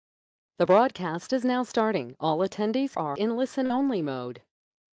The broadcast is now starting. All attendees are in listen-only mode.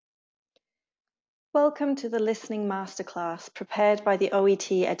 Welcome to the Listening Masterclass prepared by the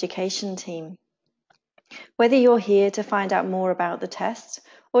OET education team. Whether you're here to find out more about the test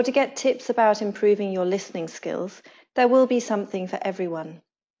or to get tips about improving your listening skills, there will be something for everyone.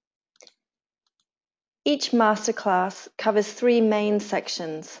 Each masterclass covers three main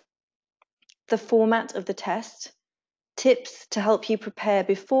sections: the format of the test, tips to help you prepare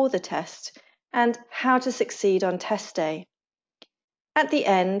before the test, and how to succeed on test day. At the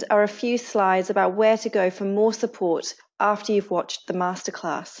end are a few slides about where to go for more support after you've watched the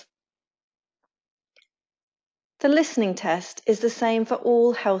masterclass. The listening test is the same for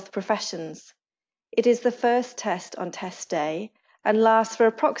all health professions. It is the first test on test day and lasts for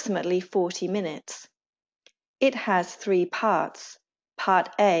approximately 40 minutes. It has three parts: Part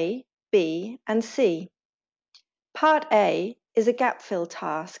A, B, and C. Part A is a gap fill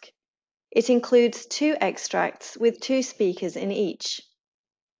task. It includes 2 extracts with 2 speakers in each.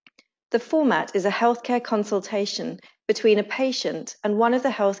 The format is a healthcare consultation between a patient and one of the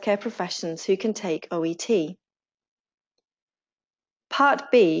healthcare professions who can take OET.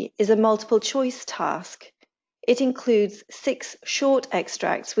 Part B is a multiple choice task. It includes 6 short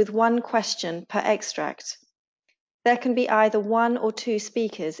extracts with 1 question per extract. There can be either 1 or 2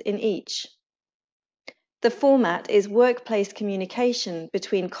 speakers in each. The format is workplace communication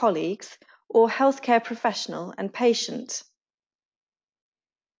between colleagues or healthcare professional and patient.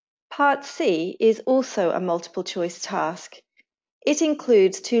 Part C is also a multiple choice task. It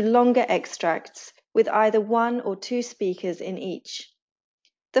includes 2 longer extracts with either 1 or 2 speakers in each.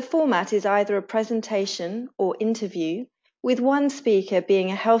 The format is either a presentation or interview, with one speaker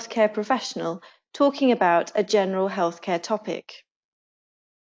being a healthcare professional talking about a general healthcare topic.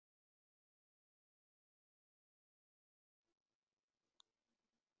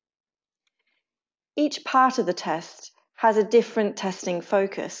 Each part of the test has a different testing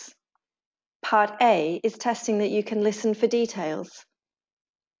focus. Part A is testing that you can listen for details.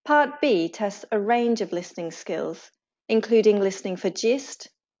 Part B tests a range of listening skills, including listening for gist,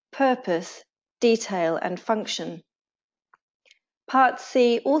 purpose, detail, and function. Part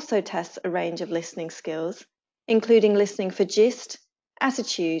C also tests a range of listening skills, including listening for gist,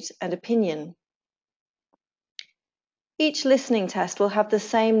 attitude, and opinion. Each listening test will have the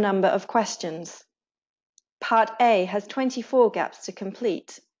same number of questions. Part A has 24 gaps to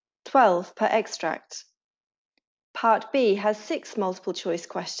complete, 12 per extract. Part B has 6 multiple choice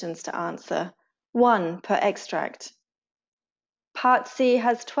questions to answer, 1 per extract. Part C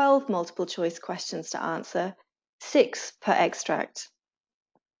has 12 multiple choice questions to answer, 6 per extract.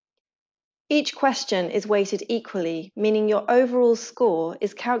 Each question is weighted equally, meaning your overall score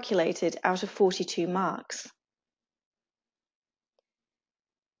is calculated out of 42 marks.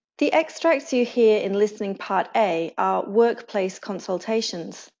 The extracts you hear in Listening Part A are workplace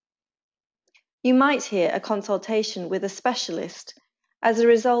consultations. You might hear a consultation with a specialist as a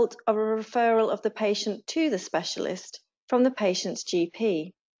result of a referral of the patient to the specialist from the patient's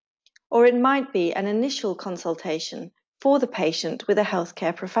GP, or it might be an initial consultation for the patient with a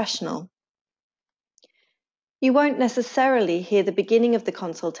healthcare professional. You won't necessarily hear the beginning of the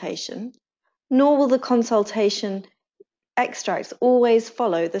consultation, nor will the consultation extracts always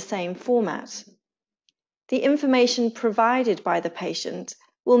follow the same format. The information provided by the patient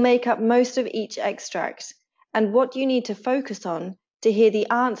will make up most of each extract and what you need to focus on to hear the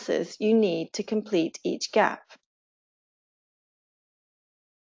answers you need to complete each gap.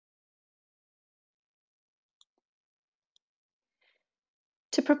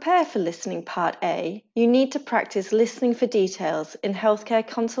 To prepare for Listening Part A, you need to practice listening for details in healthcare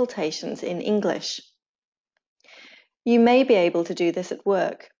consultations in English. You may be able to do this at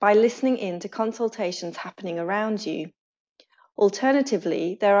work by listening in to consultations happening around you.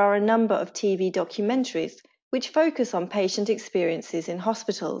 Alternatively, there are a number of TV documentaries which focus on patient experiences in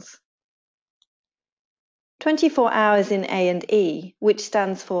hospitals. 24 Hours in A&E, which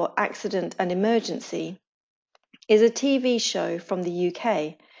stands for Accident and Emergency, is a TV show from the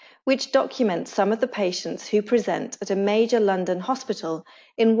UK which documents some of the patients who present at a major London hospital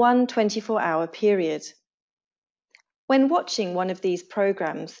in one 24-hour period. When watching one of these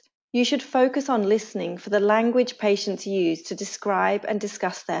programs, you should focus on listening for the language patients use to describe and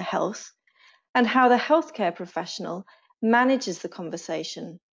discuss their health, and how the healthcare professional manages the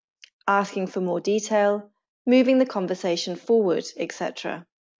conversation, asking for more detail, moving the conversation forward, etc.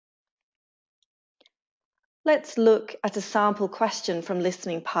 Let's look at a sample question from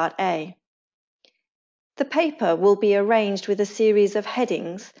Listening Part A. The paper will be arranged with a series of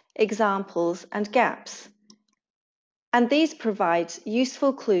headings, examples, and gaps. and these provide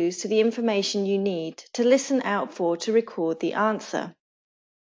useful clues to the information you need to listen out for to record the answer.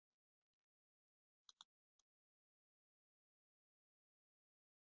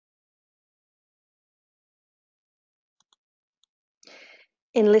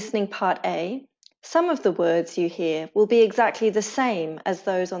 In listening part A, some of the words you hear will be exactly the same as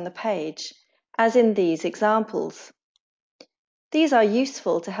those on the page, as in these examples. These are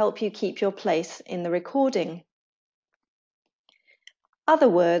useful to help you keep your place in the recording. Other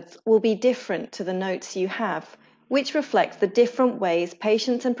words will be different to the notes you have, which reflects the different ways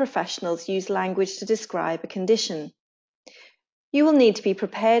patients and professionals use language to describe a condition. You will need to be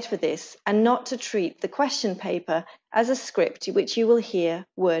prepared for this and not to treat the question paper as a script which you will hear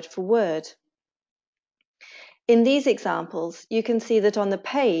word for word. In these examples, you can see that on the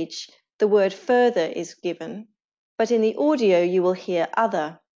page, the word further is given, but in the audio you will hear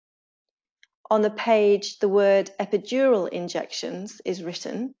other. On the page, the word epidural injections is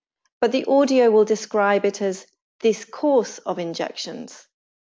written, but the audio will describe it as this course of injections.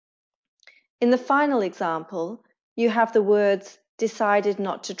 In the final example, you have the words decided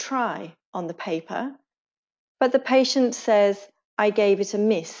not to try on the paper, but the patient says, I gave it a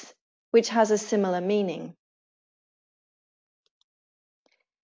miss, which has a similar meaning.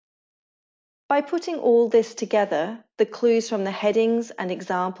 By putting all this together, the clues from the headings and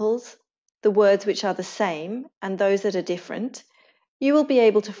examples, the words which are the same and those that are different, you will be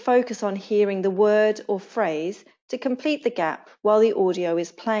able to focus on hearing the word or phrase to complete the gap while the audio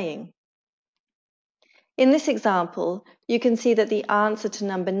is playing. In this example, you can see that the answer to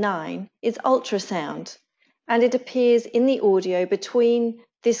number 9 is ultrasound, and it appears in the audio between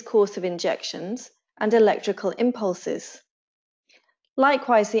this course of injections and electrical impulses.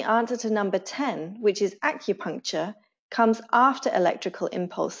 Likewise, the answer to number 10, which is acupuncture, comes after electrical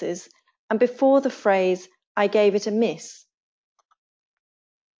impulses and before the phrase, I gave it a miss.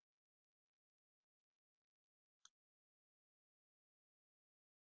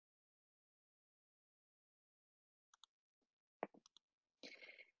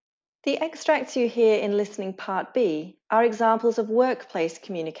 The extracts you hear in Listening Part B are examples of workplace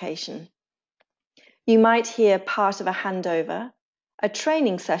communication. You might hear part of a handover, a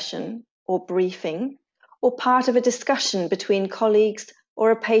training session or briefing, or part of a discussion between colleagues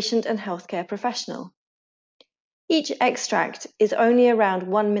or a patient and healthcare professional. Each extract is only around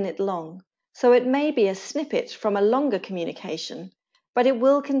 1 minute long, so it may be a snippet from a longer communication, but it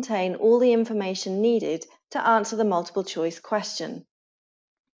will contain all the information needed to answer the multiple choice question.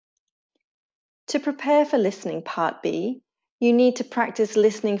 To prepare for Listening Part B, you need to practice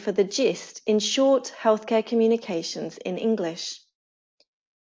listening for the gist in short healthcare communications in English.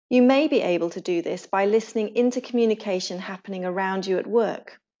 You may be able to do this by listening into communication happening around you at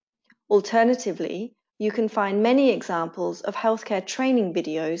work. Alternatively, you can find many examples of healthcare training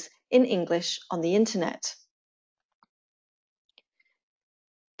videos in English on the internet.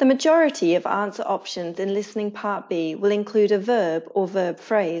 The majority of answer options in Listening Part B will include a verb or verb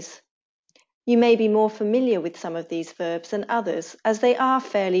phrase. You may be more familiar with some of these verbs than others, as they are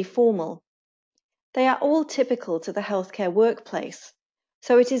fairly formal. They are all typical to the healthcare workplace,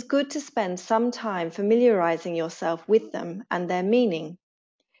 so it is good to spend some time familiarizing yourself with them and their meaning.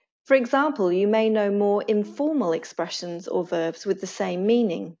 For example, you may know more informal expressions or verbs with the same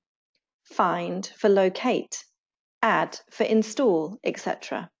meaning. Find for locate, add for install,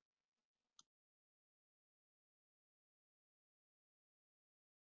 etc.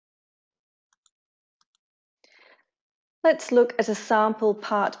 Let's look at a sample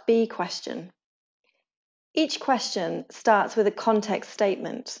Part B question. Each question starts with a context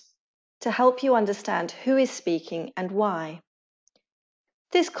statement to help you understand who is speaking and why.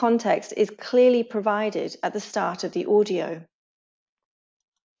 This context is clearly provided at the start of the audio.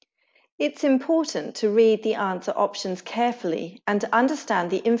 It's important to read the answer options carefully and to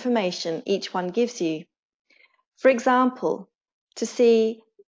understand the information each one gives you. For example, to see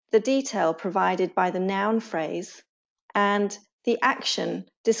the detail provided by the noun phrase and the action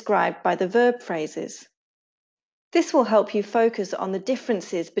described by the verb phrases. This will help you focus on the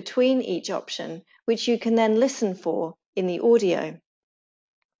differences between each option, which you can then listen for in the audio.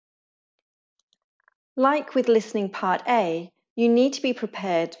 Like with Listening Part A, you need to be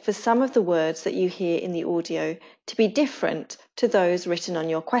prepared for some of the words that you hear in the audio to be different to those written on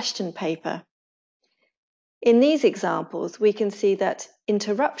your question paper. In these examples, we can see that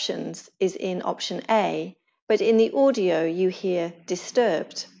interruptions is in option A, but in the audio you hear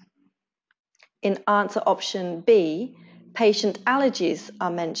disturbed. In answer option B, patient allergies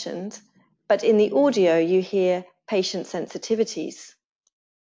are mentioned, but in the audio you hear patient sensitivities.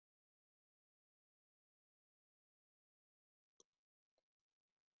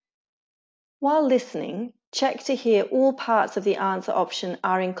 While listening, check to hear all parts of the answer option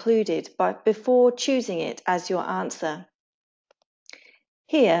are included before choosing it as your answer.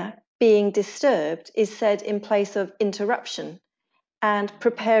 Here, being disturbed is said in place of interruption, and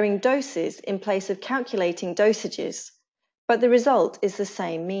preparing doses in place of calculating dosages, but the result is the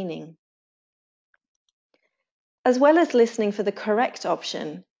same meaning. As well as listening for the correct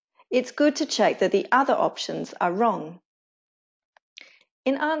option, it's good to check that the other options are wrong.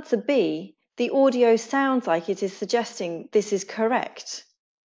 In answer B, the audio sounds like it is suggesting this is correct,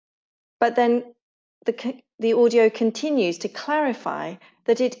 but then the audio continues to clarify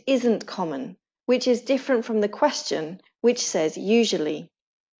that it isn't common, which is different from the question, which says usually.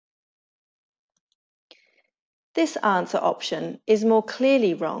 This answer option is more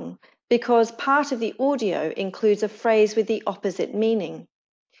clearly wrong because part of the audio includes a phrase with the opposite meaning.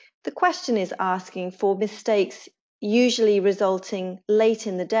 The question is asking for mistakes usually resulting late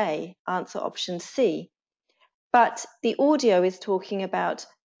in the day, answer option C, but the audio is talking about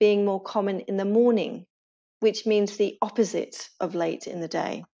being more common in the morning, which means the opposite of late in the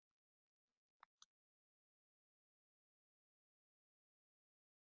day.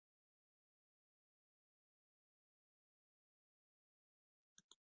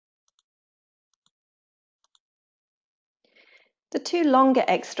 The two longer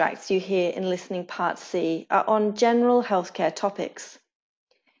extracts you hear in Listening Part C are on general healthcare topics.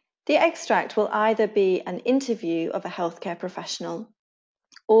 The extract will either be an interview of a healthcare professional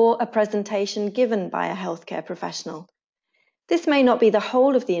or a presentation given by a healthcare professional. This may not be the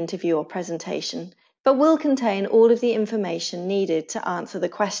whole of the interview or presentation, but will contain all of the information needed to answer the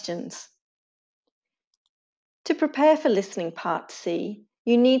questions. To prepare for Listening Part C,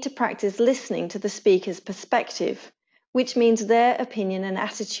 you need to practice listening to the speaker's perspective, which means their opinion and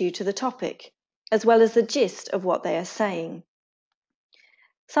attitude to the topic, as well as the gist of what they are saying.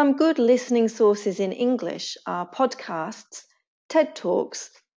 Some good listening sources in English are podcasts, TED Talks,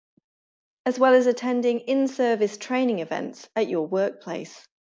 as well as attending in-service training events at your workplace.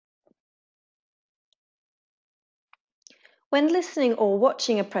 When listening or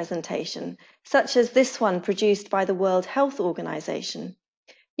watching a presentation, such as this one produced by the World Health Organization,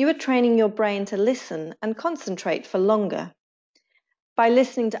 you are training your brain to listen and concentrate for longer. By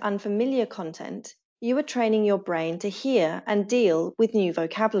listening to unfamiliar content, you are training your brain to hear and deal with new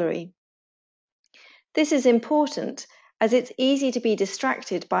vocabulary. This is important as it's easy to be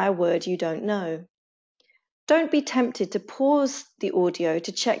distracted by a word you don't know. Don't be tempted to pause the audio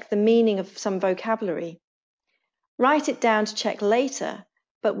to check the meaning of some vocabulary. Write it down to check later,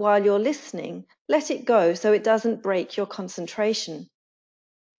 but while you're listening, let it go so it doesn't break your concentration.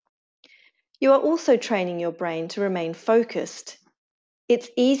 You are also training your brain to remain focused. It's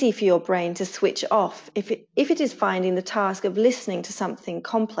easy for your brain to switch off if it is finding the task of listening to something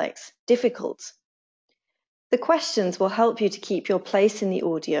complex difficult. The questions will help you to keep your place in the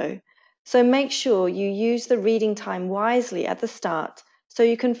audio, so make sure you use the reading time wisely at the start so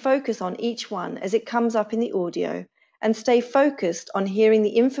you can focus on each one as it comes up in the audio and stay focused on hearing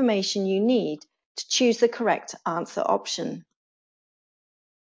the information you need to choose the correct answer option.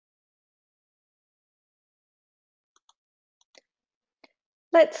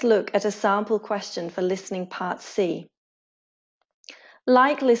 Let's look at a sample question for Listening Part C.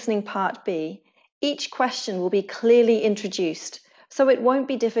 Like Listening Part B, each question will be clearly introduced, so it won't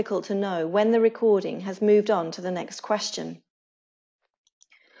be difficult to know when the recording has moved on to the next question.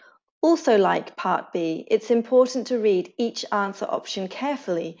 Also, like Part B, it's important to read each answer option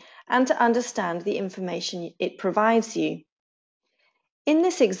carefully and to understand the information it provides you. In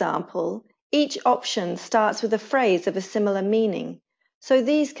this example, each option starts with a phrase of a similar meaning, so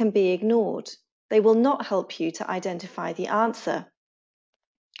these can be ignored. They will not help you to identify the answer.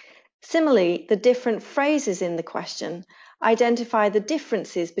 Similarly, the different phrases in the question identify the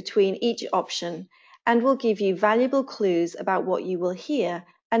differences between each option and will give you valuable clues about what you will hear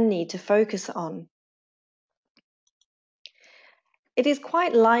and need to focus on. It is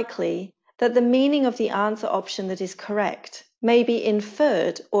quite likely that the meaning of the answer option that is correct may be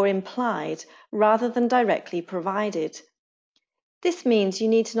inferred or implied rather than directly provided. This means you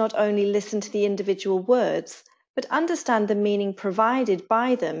need to not only listen to the individual words, but understand the meaning provided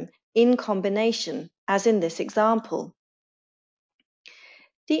by them in combination, as in this example.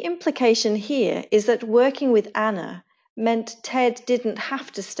 The implication here is that working with Anna meant Ted didn't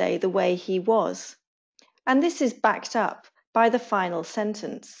have to stay the way he was, and this is backed up by the final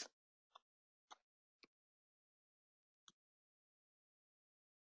sentence.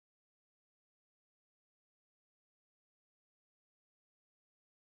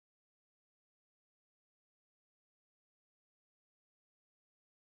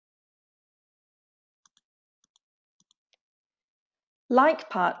 Like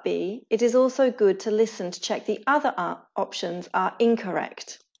Part B, it is also good to listen to check the other options are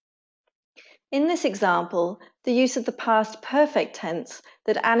incorrect. In this example, the use of the past perfect tense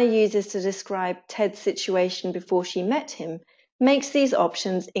that Anna uses to describe Ted's situation before she met him makes these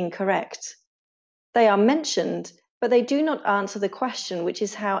options incorrect. They are mentioned, but they do not answer the question, which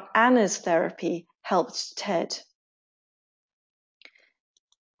is how Anna's therapy helped Ted.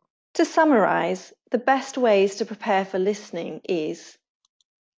 To summarize, the best ways to prepare for listening is: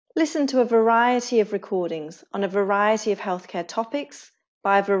 listen to a variety of recordings on a variety of healthcare topics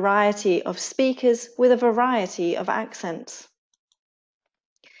by a variety of speakers with a variety of accents.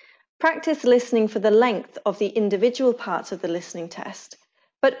 Practice listening for the length of the individual parts of the listening test,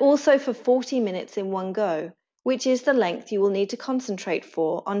 but also for 40 minutes in one go, which is the length you will need to concentrate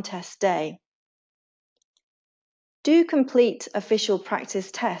for on test day. Do complete official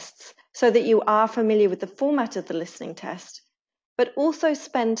practice tests so that you are familiar with the format of the listening test, but also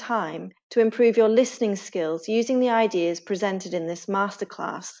spend time to improve your listening skills using the ideas presented in this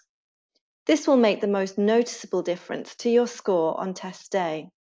masterclass. This will make the most noticeable difference to your score on test day.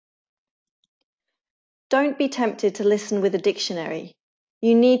 Don't be tempted to listen with a dictionary.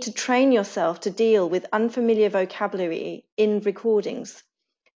 You need to train yourself to deal with unfamiliar vocabulary in recordings.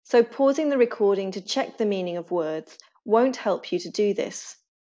 So pausing the recording to check the meaning of words won't help you to do this.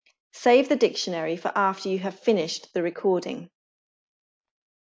 Save the dictionary for after you have finished the recording.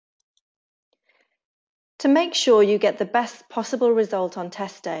 To make sure you get the best possible result on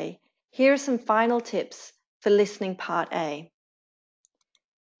test day, here are some final tips for listening part A.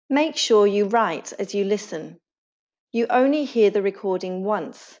 Make sure you write as you listen. You only hear the recording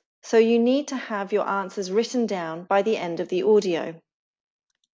once, so you need to have your answers written down by the end of the audio.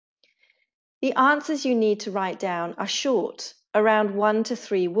 The answers you need to write down are short, around 1 to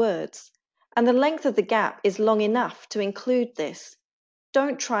 3 words, and the length of the gap is long enough to include this.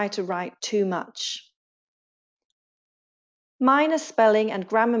 Don't try to write too much. Minor spelling and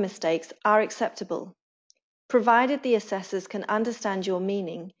grammar mistakes are acceptable. Provided the assessors can understand your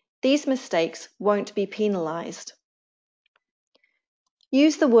meaning, these mistakes won't be penalised.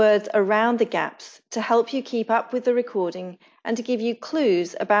 Use the words around the gaps to help you keep up with the recording and to give you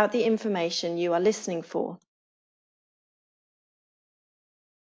clues about the information you are listening for.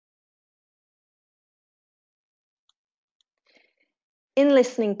 In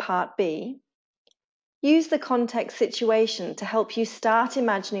listening part B, use the context situation to help you start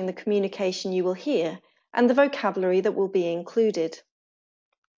imagining the communication you will hear and the vocabulary that will be included.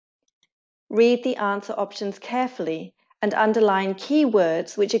 Read the answer options carefully and underline key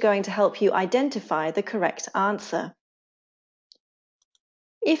words which are going to help you identify the correct answer.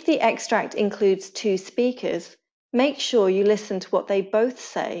 If the extract includes 2 speakers, make sure you listen to what they both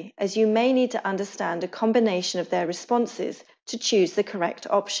say, as you may need to understand a combination of their responses to choose the correct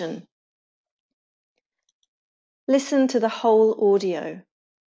option. Listen to the whole audio.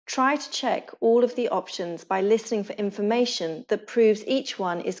 Try to check all of the options by listening for information that proves each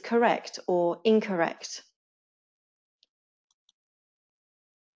one is correct or incorrect.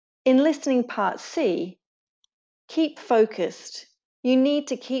 In listening part C, keep focused. You need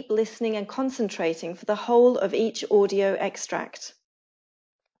to keep listening and concentrating for the whole of each audio extract.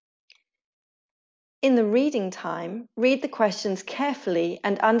 In the reading time, read the questions carefully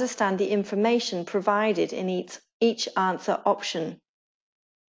and understand the information provided in each answer option.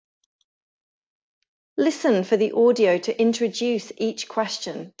 Listen for the audio to introduce each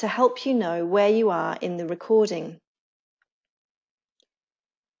question to help you know where you are in the recording.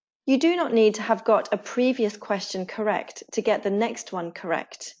 You do not need to have got a previous question correct to get the next one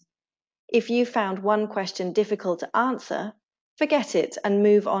correct. If you found one question difficult to answer, forget it and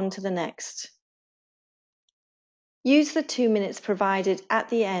move on to the next. Use the 2 minutes provided at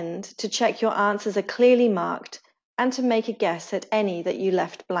the end to check your answers are clearly marked and to make a guess at any that you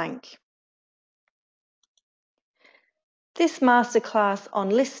left blank. This masterclass on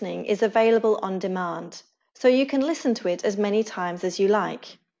listening is available on demand, so you can listen to it as many times as you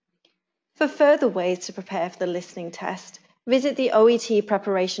like. For further ways to prepare for the listening test, visit the OET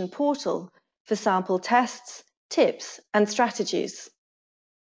preparation portal for sample tests, tips, and strategies.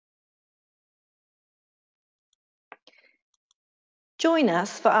 Join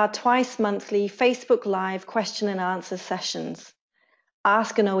us for our twice-monthly Facebook Live question and answer sessions.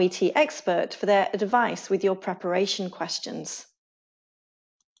 Ask an OET expert for their advice with your preparation questions.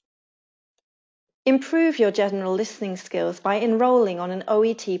 Improve your general listening skills by enrolling on an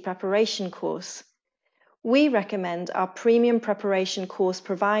OET preparation course. We recommend our premium preparation course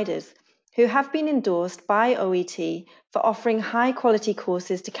providers who have been endorsed by OET for offering high-quality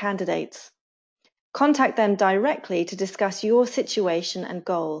courses to candidates. Contact them directly to discuss your situation and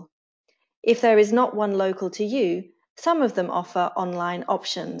goal. If there is not one local to you, some of them offer online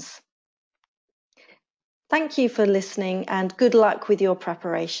options. Thank you for listening and good luck with your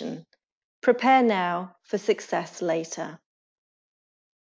preparation. Prepare now for success later.